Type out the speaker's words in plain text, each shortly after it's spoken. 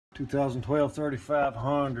2012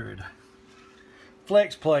 3500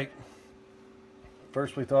 flex plate.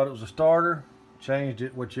 First we thought it was a starter, changed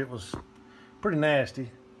it, which it was pretty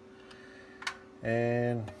nasty,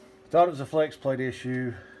 and thought it was a flex plate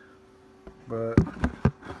issue, but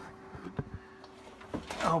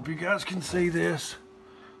I hope you guys can see this.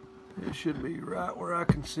 It should be right where I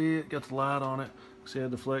can see it. Got the light on it. See,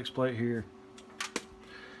 the flex plate here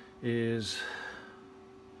is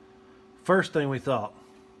first thing we thought.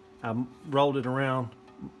 I rolled it around,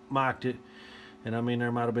 mic'd it, and I mean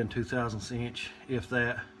there might have been 2/1000 inch, if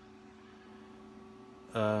that,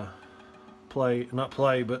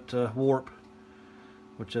 warp,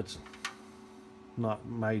 which that's not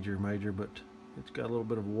major, but it's got a little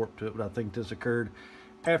bit of warp to it. But I think this occurred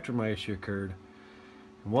after my issue occurred.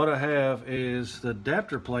 And what I have is the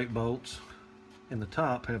adapter plate bolts in the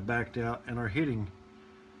top have backed out and are hitting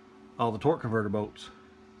all the torque converter bolts.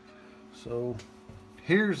 So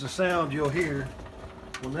here's the sound you'll hear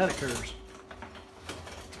when that occurs.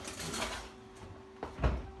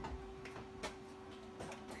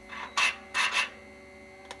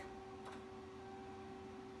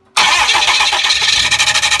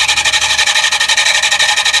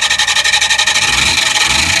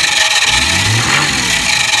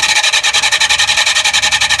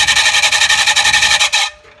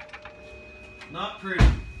 Not pretty.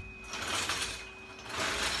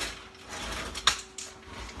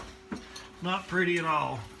 Not pretty at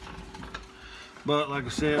all. But like I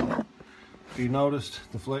said, if you noticed,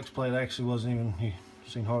 the flex plate actually wasn't even, you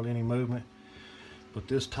seen hardly any movement. But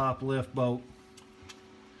this top left bolt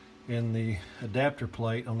in the adapter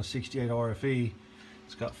plate on the 68 RFE,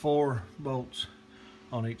 it's got 4 bolts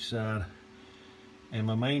on each side. And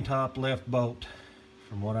my main top left bolt,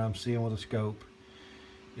 from what I'm seeing with a scope,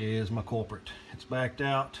 is my culprit. It's backed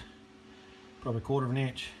out probably 1/4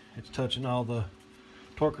 inch. It's touching all the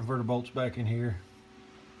torque converter bolts back in here,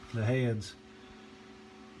 the heads,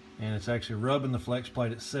 and it's actually rubbing the flex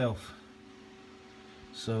plate itself.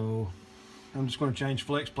 So I'm just going to change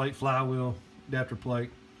flex plate, flywheel, adapter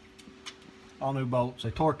plate, all new bolts.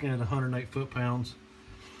 They torque in at 108 foot-pounds.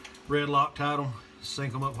 Red Loctite them,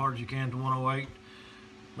 sink them up hard as you can to 108.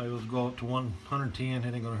 Maybe let's go up to 110.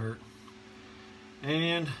 It ain't gonna hurt.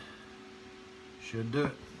 And should do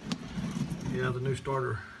it. Yeah, the new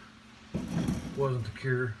starter wasn't the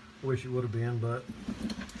cure. Wish it would have been, but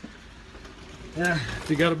yeah, if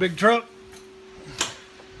you got a big truck,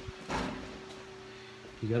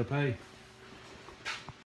 you gotta pay.